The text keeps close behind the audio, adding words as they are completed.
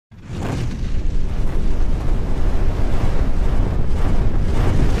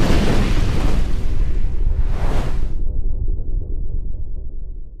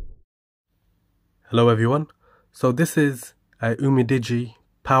Hello everyone. So this is a Umidigi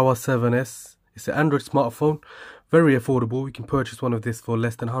Power 7S. It's an Android smartphone, very affordable. You can purchase one of this for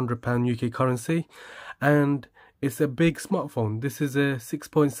less than £100 UK currency, and it's a big smartphone. This is a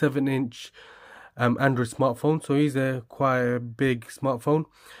 6.7-inch Android smartphone, so it's quite a big smartphone.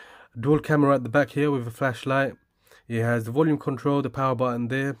 Dual camera at the back here with a flashlight. It has the volume control, the power button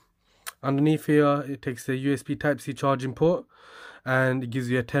there. Underneath here, it takes a USB Type-C charging port, and it gives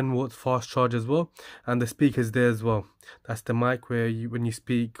you a 10 watts fast charge as well, and the speakers there as well. That's the mic where when you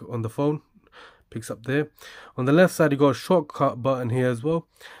speak on the phone, picks up there. On the left side you got a shortcut button here as well,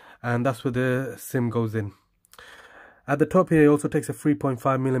 and that's where the SIM goes in. At the top here it also takes a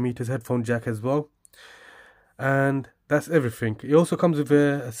 3.5mm headphone jack as well, and that's everything. It also comes with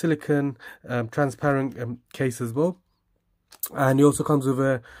a silicone transparent case as well, and it also comes with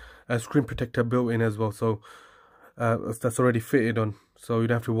a screen protector built in as well, so that's already fitted on, so you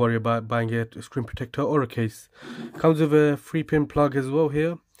don't have to worry about buying a screen protector or a case. Comes with a 3-pin plug as well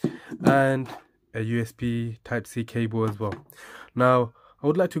here, and a USB Type-C cable as well. Now I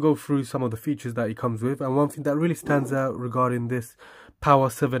would like to go through some of the features that it comes with, and one thing that really stands out regarding this Power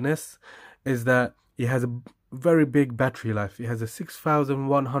 7S is that it has a very big battery life. It has a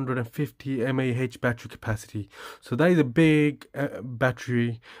 6150 mAh battery capacity, so that is a big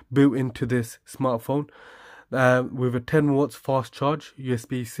battery built into this smartphone. With a 10 watts fast charge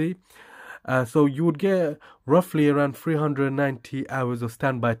USB-C, so you would get roughly around 390 hours of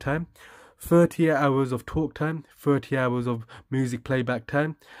standby time, 30 hours of talk time, 30 hours of music playback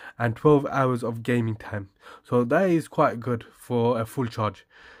time, and 12 hours of gaming time. So that is quite good for a full charge.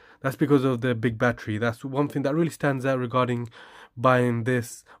 That's because of the big battery. That's one thing that really stands out regarding buying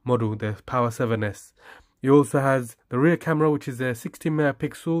this model, the Power 7S. It also has the rear camera, which is a 60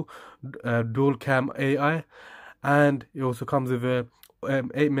 megapixel dual cam AI, and it also comes with a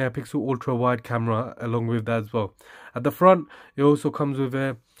 8 megapixel ultra wide camera along with that as well. At the front it also comes with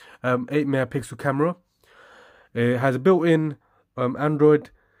a 8 megapixel camera. It has a built-in Android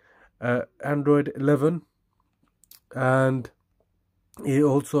 11, and it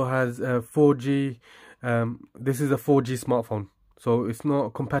also has 4G. This is a 4G smartphone, so it's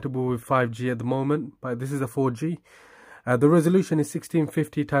not compatible with 5G at the moment, but this is a 4G. The resolution is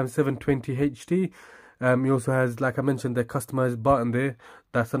 1650 x 720 HD. It also has, like I mentioned, the customized button there.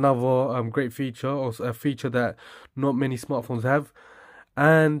 That's another great feature, also a feature that not many smartphones have.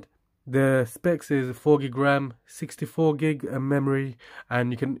 And the specs is 4GB RAM, 64GB memory,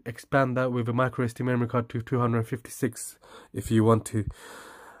 and you can expand that with a micro SD memory card to 256 if you want to.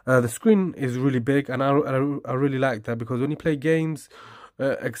 The screen is really big, and I really like that, because when you play games,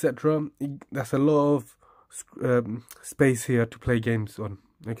 etc., that's a lot of space here to play games on.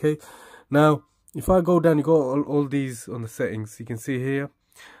 Okay, now if I go down, you got all these on the settings. You can see here,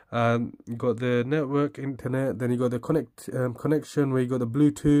 you got the network, internet, then you got the connection where you got the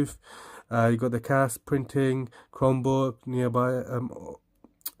Bluetooth, you got the CAS, printing, Chromebook, nearby,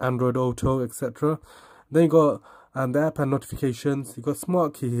 Android Auto, etc. Then you got the app and notifications. You got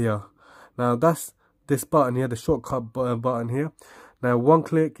smart key here. Now that's this button here, the shortcut button here. Now one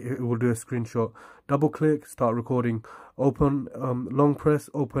click, it will do a screenshot. Double click, start recording. Open, long press,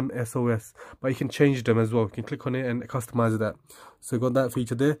 open SOS. But you can change them as well. You can click on it and customize that. So you got that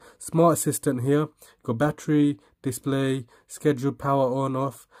feature there. Smart assistant here. You got battery, display, schedule, power on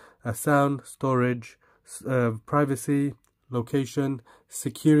off, sound, storage, privacy, location,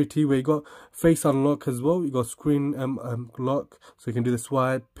 security, where you got face unlock as well. You got screen lock, so you can do the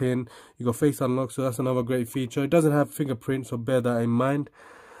swipe, pin. You got face unlock, so that's another great feature. It doesn't have fingerprint, so bear that in mind.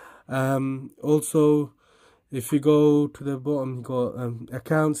 Also, if you go to the bottom, you got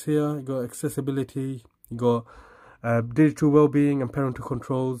accounts here, you got accessibility, you got digital well-being and parental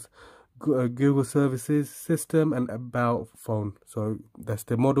controls, Google services, system, and about phone. So that's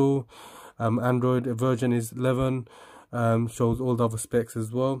the model. Android version is 11. Shows all the other specs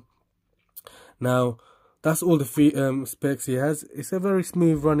as well. Now that's all the specs he has. It's a very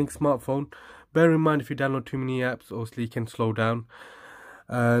smooth running smartphone. Bear in mind, if you download too many apps, obviously you can slow down.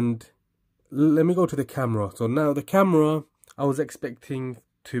 And let me go to the camera. So now the camera, I was expecting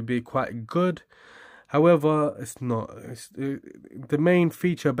to be quite good, however it's not. The main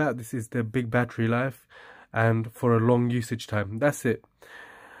feature about this is the big battery life and for a long usage time. That's it.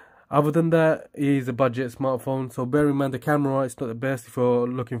 Other than that, it is a budget smartphone, so bear in mind the camera is not the best if you're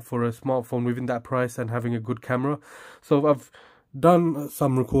looking for a smartphone within that price and having a good camera. So I've done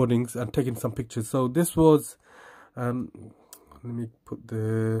some recordings and taken some pictures. So this was, let me put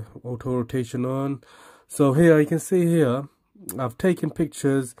the auto rotation on. So here you can see here, I've taken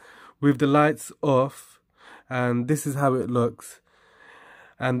pictures with the lights off, and this is how it looks.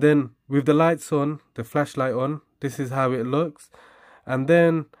 And then with the lights on, the flashlight on, this is how it looks. And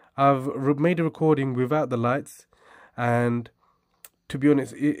then I've made a recording without the lights, and to be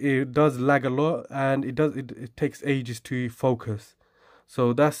honest, it does lag a lot, and it takes ages to focus.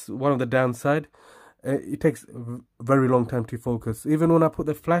 So that's one of the downside. It takes a very long time to focus. Even when I put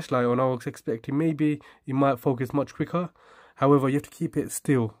the flashlight on, I was expecting maybe it might focus much quicker. However, you have to keep it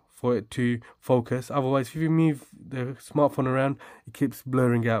still for it to focus. Otherwise, if you move the smartphone around, it keeps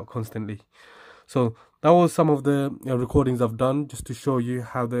blurring out constantly. So that was some of the recordings I've done, just to show you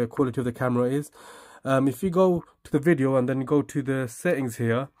how the quality of the camera is. If you go to the video and then go to the settings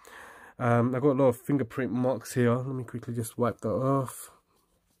here, I've got a lot of fingerprint marks here. Let me quickly just wipe that off.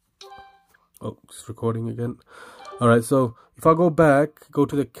 Oh, it's recording again. Alright, so if I go back, go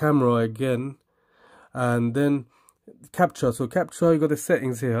to the camera again, and then capture. So capture, you got the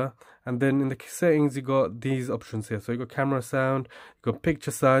settings here, and then in the settings you got these options here. So you got camera sound, you got picture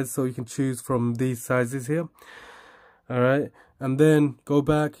size, so you can choose from these sizes here. Alright, and then go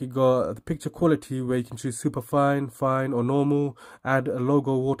back, you got the picture quality, where you can choose super fine, fine, or normal. Add a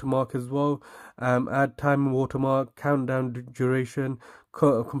logo watermark as well. Add time watermark, countdown duration,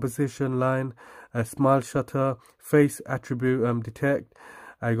 composition line, smile shutter, face attribute detect.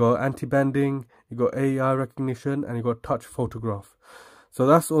 I got anti-banding, you got AI recognition, and you got touch photograph. So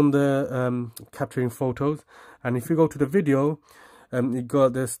that's on the capturing photos. And if you go to the video, you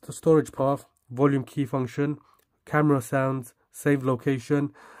got the storage path, volume key function, camera sounds, save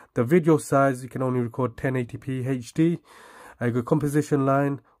location. The video size, you can only record 1080p HD. I got composition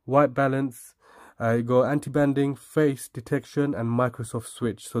line, white balance. I got anti-banding, face detection, and Microsoft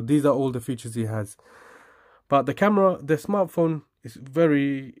switch. So these are all the features it has. But the camera, the smartphone is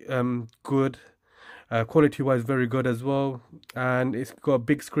very good. Quality wise, very good as well. And it's got a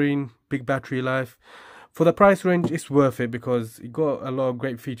big screen, big battery life. For the price range, it's worth it because it got a lot of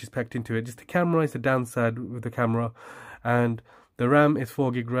great features packed into it. Just the camera is the downside with the camera. And the RAM is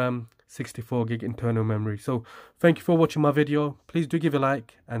 4GB RAM, 64GB internal memory. So thank you for watching my video. Please do give a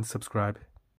like and subscribe.